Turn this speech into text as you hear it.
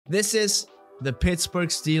This is the Pittsburgh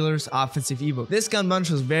Steelers offensive ebook. This gun bunch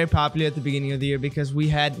was very popular at the beginning of the year because we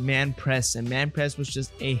had man press, and man press was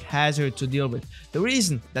just a hazard to deal with. The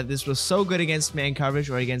reason that this was so good against man coverage,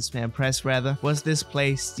 or against man press rather, was this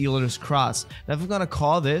play Steelers cross. Now if I'm gonna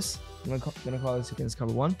call this, I'm gonna call this against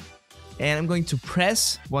cover 1. And I'm going to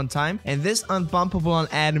press one time, and this unbumpable on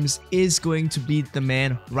Adams is going to beat the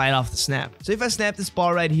man right off the snap. So if I snap this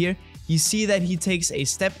ball right here, you see that he takes a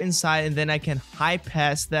step inside, and then I can high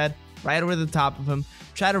pass that right over the top of him,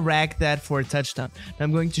 try to rack that for a touchdown. Now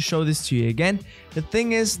I'm going to show this to you again. The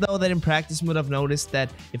thing is though that in practice mode I've noticed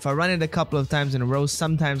that if I run it a couple of times in a row,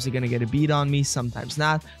 sometimes they're gonna get a beat on me, sometimes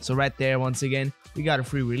not. So right there, once again, we got a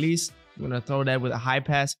free release. I'm gonna throw that with a high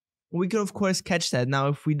pass. We could of course catch that. Now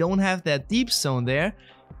if we don't have that deep zone there,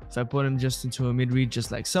 if I put him just into a mid-read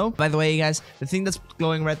just like so. By the way guys, the thing that's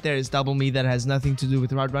glowing right there is double me. That has nothing to do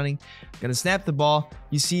with route running. I'm gonna snap the ball.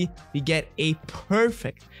 You see we get a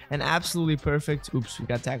perfect, an absolutely perfect, oops, we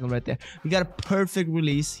got tackled right there. We got a perfect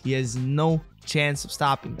release. He has no chance of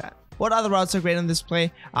stopping that. What other routes are great on this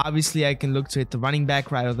play? Obviously I can look to hit the running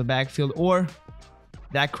back right out of the backfield, or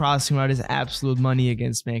that crossing route is absolute money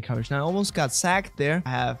against man coverage. Now I almost got sacked there. I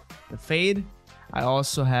have the fade. I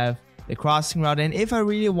also have the crossing route, and if I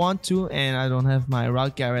really want to, and I don't have my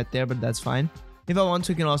route guy right there, but that's fine. If I want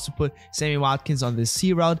to, I can also put Sammy Watkins on this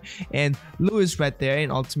C route and Lewis right there.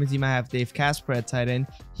 And Ultimate Team, I have Dave Casper at tight end.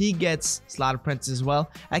 He gets slot apprentice as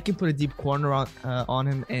well. I can put a deep corner on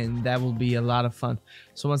him, and that will be a lot of fun.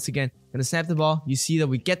 So once again, I'm gonna snap the ball. You see that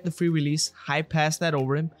we get the free release, high pass that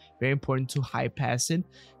over him. Very important to high pass it.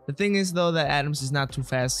 The thing is though that Adams is not too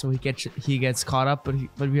fast, so he gets caught up.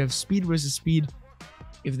 But we have speed versus speed.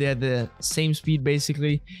 If they're the same speed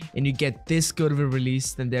basically, and you get this good of a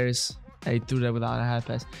release, then there's, I threw that without a high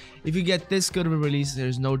pass. If you get this good of a release,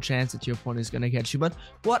 there's no chance that your opponent is going to catch you. But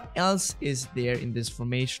what else is there in this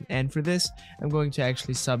formation? And for this, I'm going to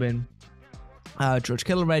actually sub in George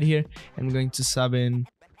Kittle right here. I'm going to sub in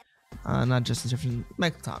not Justin Jefferson,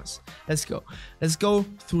 Michael Thomas. Let's go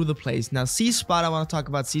through the plays. Now C-spot, I want to talk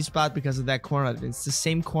about C-spot because of that corner. It's the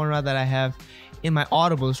same corner that I have in my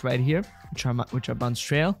audibles right here, which are bunch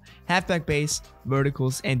trail, halfback base,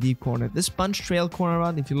 verticals, and deep corner. This bunch trail corner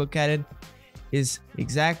route, if you look at it, is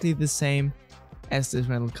exactly the same as this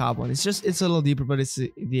Randall Cobb one. It's a little deeper, but it's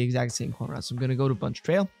the exact same corner route. So I'm gonna go to bunch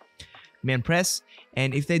trail, man press,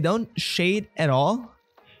 and if they don't shade at all,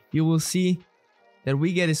 you will see that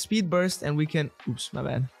we get a speed burst, and we can, oops, my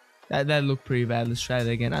bad. That looked pretty bad. Let's try it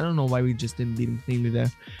again. I don't know why we just didn't beat him cleanly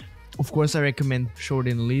there. Of course, I recommend short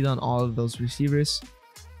and lead on all of those receivers.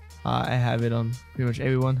 I have it on pretty much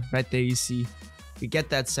everyone. Right there, you see we get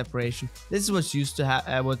that separation. This is what's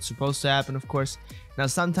what's supposed to happen, of course. Now,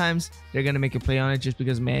 sometimes they're gonna make a play on it just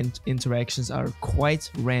because man interactions are quite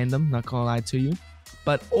random. Not gonna lie to you,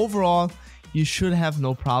 but overall, you should have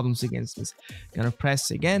no problems against this. Gonna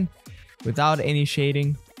press again without any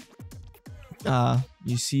shading.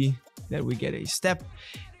 You see that we get a step,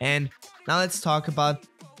 and now let's talk about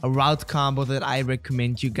a route combo that I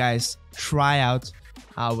recommend you guys try out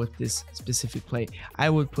with this specific play. I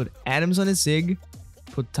would put Adams on a zig,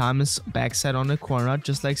 put Thomas backside on a corner route,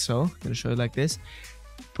 just like so. I'm gonna show you like this.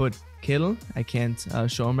 Put Kittle, I can't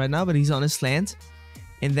show him right now, but he's on a slant,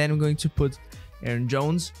 and then I'm going to put Aaron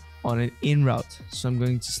Jones on an in route. So I'm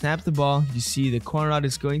going to snap the ball. You see the corner route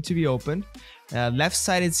is going to be open.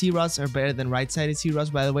 Left-sided C routes are better than right-sided C routes,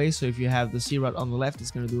 by the way. So if you have the C route on the left,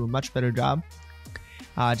 it's going to do a much better job.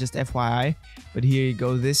 Just FYI. But here you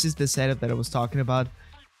go. This is the setup that I was talking about.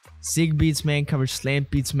 Zig beats man coverage,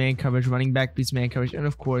 slant beats man coverage, running back beats man coverage, and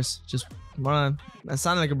of course, just I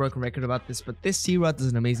sound like a broken record about this, but this C route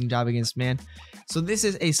does an amazing job against man. So this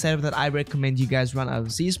is a setup that I recommend you guys run out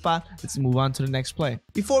of C spot. Let's move on to the next play.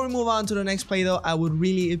 Before we move on to the next play though, I would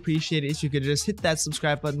really appreciate it if you could just hit that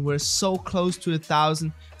subscribe button. We're so close to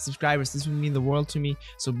 1,000 subscribers. This would mean the world to me.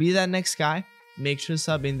 So be that next guy. Make sure to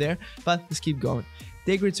sub in there, but let's keep going.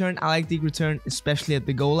 Dig return, I like dig return, especially at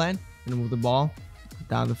the goal line. I'm gonna move the ball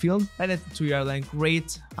down the field, right at the 2-yard line.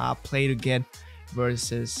 Great play to get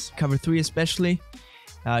versus cover 3 especially.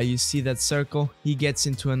 You see that circle, he gets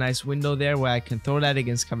into a nice window there where I can throw that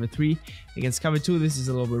against cover 3. Against cover 2, this is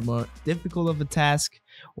a little bit more difficult of a task,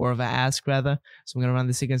 or of a ask rather. So I'm gonna run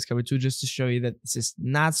this against cover 2 just to show you that this is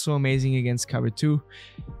not so amazing against cover 2.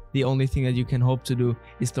 The only thing that you can hope to do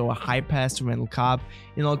is throw a high pass to Randall Cobb.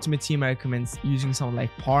 In Ultimate Team, I recommend using someone like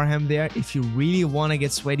Parham there. If you really want to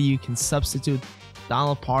get sweaty, you can substitute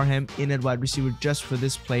Donald Parham in at wide receiver just for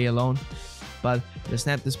this play alone. But to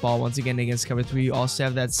snap this ball once again against cover 3, you also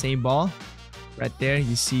have that same ball right there.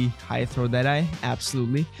 You see high throw that eye,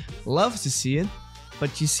 absolutely love to see it.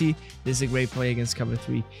 But you see This is a great play against cover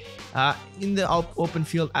 3. In the open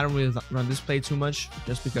field, I don't really run this play too much,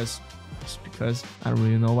 just because I don't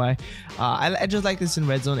really know why. I just like this in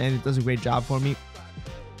red zone, and it does a great job for me.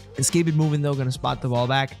 Let's keep it moving though. Gonna spot the ball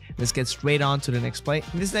back. Let's get straight on to the next play.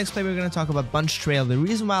 In this next play, we're gonna talk about bunch trail. The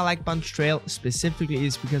reason why I like bunch trail specifically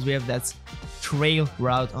is because we have that trail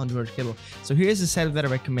route on George Kittle. So here's the setup that I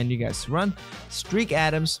recommend you guys to run. Streak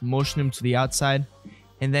Adams, motion him to the outside,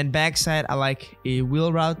 and then backside I like a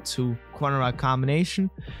wheel route to corner route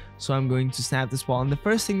combination. So I'm going to snap this ball, and the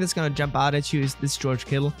first thing that's gonna jump out at you is this George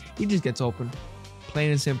Kittle. He just gets open.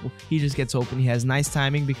 Plain and simple, he just gets open. He has nice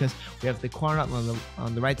timing because we have the corner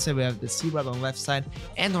on the right side, we have the C route on the left side,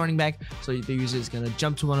 and the running back. So the user is gonna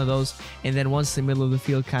jump to one of those, and then once the middle of the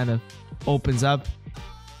field kind of opens up,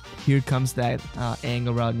 here comes that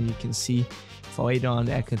angle route, and you can see if I wait on,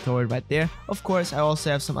 I can throw it right there. Of course, I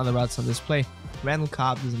also have some other routes on this play. Randall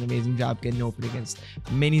Cobb does an amazing job getting open against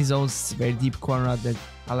many zones. It's a very deep corner route that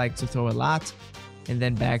I like to throw a lot. And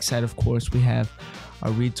then backside, of course, we have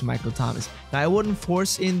a read to Michael Thomas. Now, I wouldn't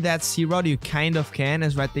force in that C route. You kind of can,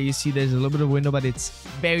 as right there you see there's a little bit of window, but it's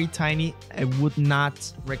very tiny. I would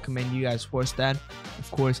not recommend you guys force that. Of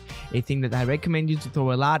course, a thing that I recommend you to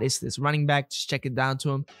throw a lot is this running back. Just check it down to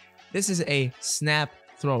him. This is a snap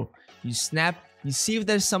throw. You snap, you see if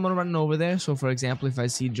there's someone running over there. So for example, if I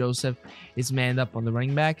see Joseph is manned up on the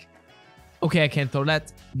running back, okay, I can't throw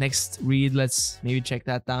that. Next read, let's maybe check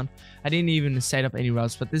that down. I didn't even set up any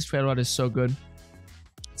routes, but this trail route is so good.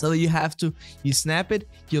 So you snap it,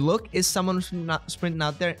 you look, is someone not sprinting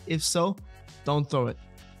out there? If so, don't throw it.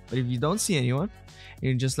 But if you don't see anyone,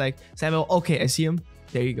 you're just like, Samuel, okay, I see him.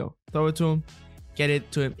 There you go. Throw it to him. Get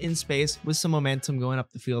it to him in space with some momentum going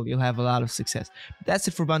up the field. You'll have a lot of success. But that's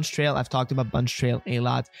it for bunch trail. I've talked about bunch trail a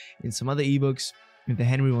lot in some other ebooks, in the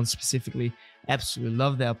Henry one specifically. Absolutely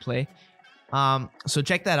love that play. So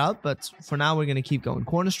check that out. But for now, we're gonna keep going.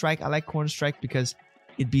 Corner strike. I like corner strike because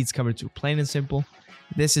it beats cover 2. Plain and simple.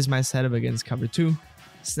 This is my setup against cover 2.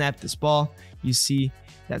 Snap this ball. You see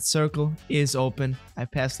that circle is open. I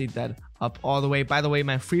pass lead that up all the way. By the way,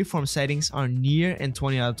 my freeform settings are near and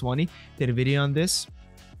 20 out of 20. Did a video on this.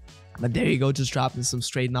 But there you go, just dropping some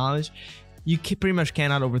straight knowledge. You pretty much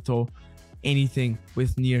cannot overthrow anything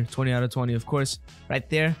with near 20 out of 20. Of course, right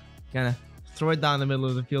there, gonna throw it down the middle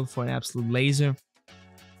of the field for an absolute laser.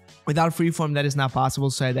 Without freeform, that is not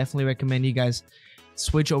possible. So I definitely recommend you guys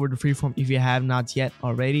switch over to freeform if you have not yet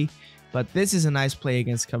already. But this is a nice play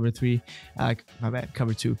against cover 3.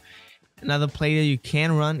 Cover 2. Another play that you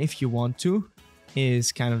can run if you want to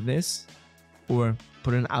is kind of this, or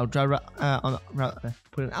put an out route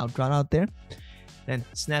out there. Then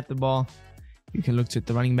snap the ball. You can look to hit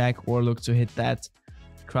the running back or look to hit that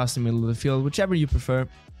across the middle of the field, whichever you prefer.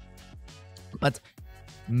 But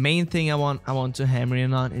main thing I want to hammer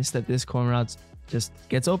in on is that this corner route just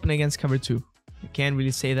gets open against cover 2. I can't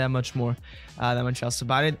really say that much else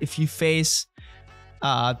about it. If you face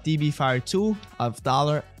DB Fire 2 of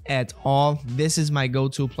dollar at all, this is my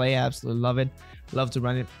go-to play. I absolutely love it. Love to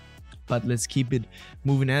run it. But let's keep it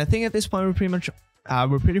moving. And I think at this point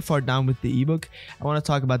we're pretty far down with the ebook. I want to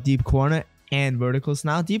talk about deep corner and verticals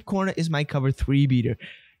now. Deep corner is my cover 3 beater.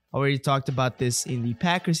 I already talked about this in the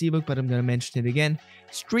Packers ebook, but I'm going to mention it again.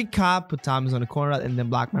 Streak Cobb, put Thomas on the corner and then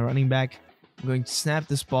block my running back. I'm going to snap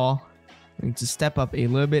this ball. I'm going to step up a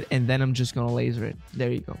little bit, and then I'm just going to laser it. There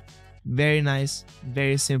you go. Very nice.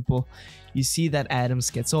 Very simple. You see that Adams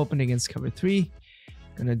gets open against cover 3.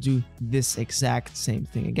 I'm going to do this exact same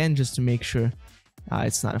thing again, just to make sure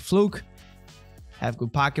it's not a fluke. Have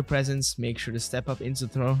good pocket presence. Make sure to step up into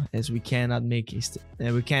throw, as we cannot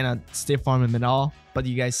stiff arm him at all. But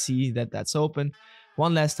you guys see that that's open.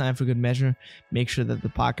 One last time for good measure. Make sure that the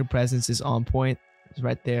pocket presence is on point. It's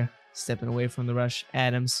right there. Stepping away from the rush.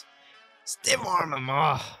 Adams. Stiff arm him.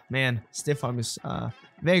 Oh, man. Stiff arm is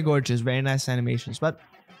very gorgeous. Very nice animations. But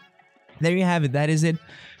there you have it. That is it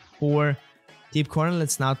for deep corner.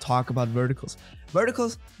 Let's now talk about verticals.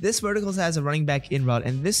 Verticals. This verticals has a running back in route,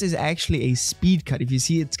 and this is actually a speed cut. If you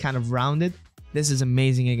see, it's kind of rounded. This is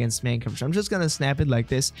amazing against man coverage. I'm just going to snap it like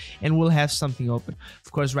this, and we'll have something open.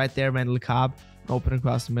 Of course, right there, Randall Cobb. Open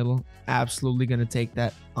across the middle. Absolutely going to take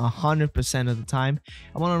that 100% of the time.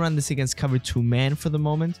 I want to run this against cover 2 man for the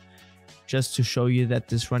moment, just to show you that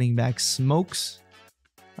this running back smokes.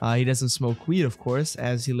 He doesn't smoke weed, of course,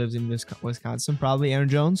 as he lives in Wisconsin. Probably Aaron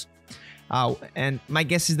Jones. And my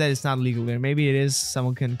guess is that it's not legal there. Maybe it is.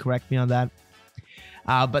 Someone can correct me on that.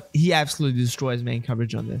 But he absolutely destroys man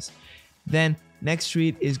coverage on this. Then next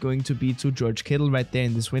read is going to be to George Kittle right there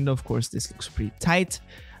in this window. Of course, this looks pretty tight.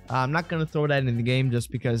 I'm not going to throw that in the game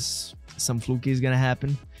just because some fluky is going to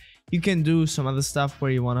happen. You can do some other stuff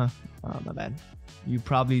where you wanna, my bad. You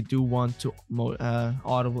probably do want to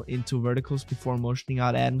audible into verticals before motioning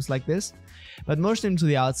out atoms like this, but motion them to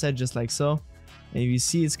the outside just like so. And if you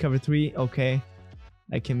see it's cover 3, okay,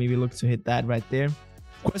 I can maybe look to hit that right there.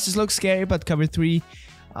 Of course, this looks scary, but cover 3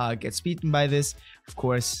 gets beaten by this. Of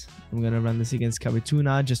course, I'm gonna run this against cover 2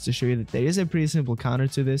 now, just to show you that there is a pretty simple counter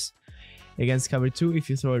to this. Against cover 2, if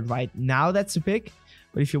you throw it right now, that's a pick.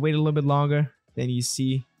 But if you wait a little bit longer, then you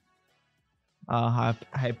see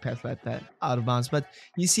high pass like that out of bounds. But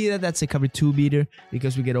you see that that's a cover 2 beater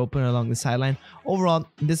because we get open along the sideline. Overall,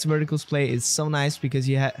 this verticals play is so nice because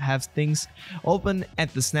you have things open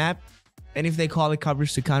at the snap. And if they call it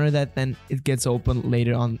coverage to counter that, then it gets open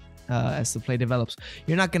later on as the play develops.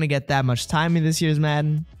 You're not going to get that much time in this year's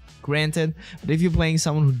Madden, granted. But if you're playing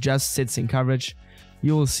someone who just sits in coverage,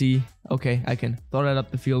 you will see, okay, I can throw that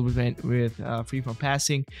up the field with free-form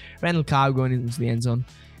passing. Randall Cobb going into the end zone.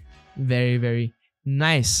 Very, very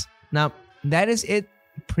nice. Now, that is it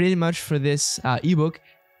pretty much for this ebook.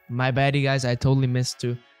 My bad, you guys. I totally missed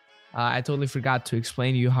to. I totally forgot to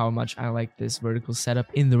explain to you how much I like this vertical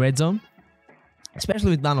setup in the red zone,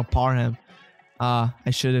 especially with Donald Parham. I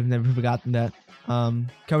should have never forgotten that.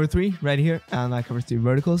 Cover 3 right here, and I cover 3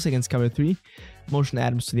 verticals against cover 3. Motion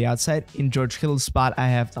atoms to the outside. In George Kittle's spot, I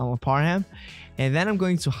have Donald Parham, and then I'm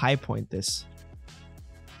going to high point this.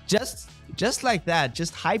 Just like that,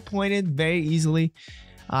 just high point it very easily.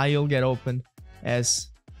 You'll get open as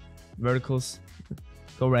verticals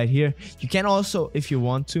go right here. You can also, if you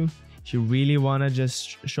want to, if you really want to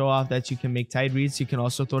just show off that you can make tight reads, you can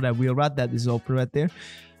also throw that wheel route that is open right there.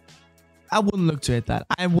 I wouldn't look to hit that.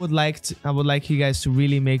 I would like you guys to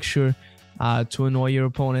really make sure to annoy your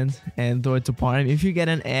opponent and throw it to Parham. If you get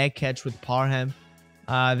an air catch with Parham,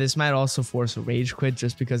 this might also force a rage quit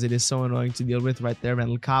just because it is so annoying to deal with right there.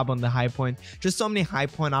 Randall Cobb on the high point. Just so many high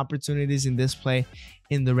point opportunities in this play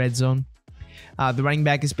in the red zone. The running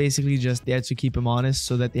back is basically just there to keep him honest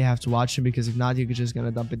so that they have to watch him, because if not, you're just going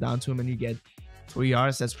to dump it down to him and you get 3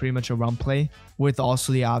 yards. That's pretty much a run play with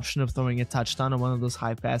also the option of throwing a touchdown on one of those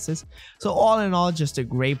high passes. So all in all, just a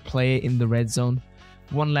great play in the red zone.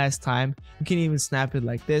 One last time, you can even snap it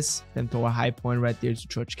like this, then throw a high point right there to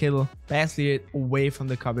George Kittle, pass it away from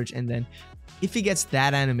the coverage, and then if he gets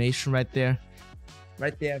that animation right there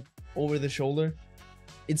over the shoulder,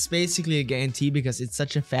 it's basically a guarantee because it's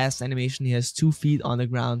such a fast animation. He has 2 feet on the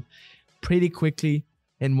ground pretty quickly,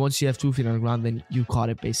 and once you have 2 feet on the ground, then you caught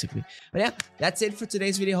it basically. But yeah, that's it for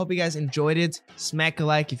today's video. Hope you guys enjoyed it. Smack a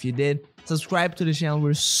like if you did. Subscribe to the channel.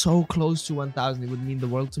 We're so close to 1,000. It would mean the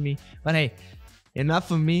world to me. But hey,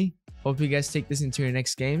 enough of me. Hope you guys take this into your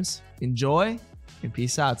next games. Enjoy and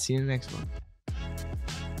peace out. See you in the next one.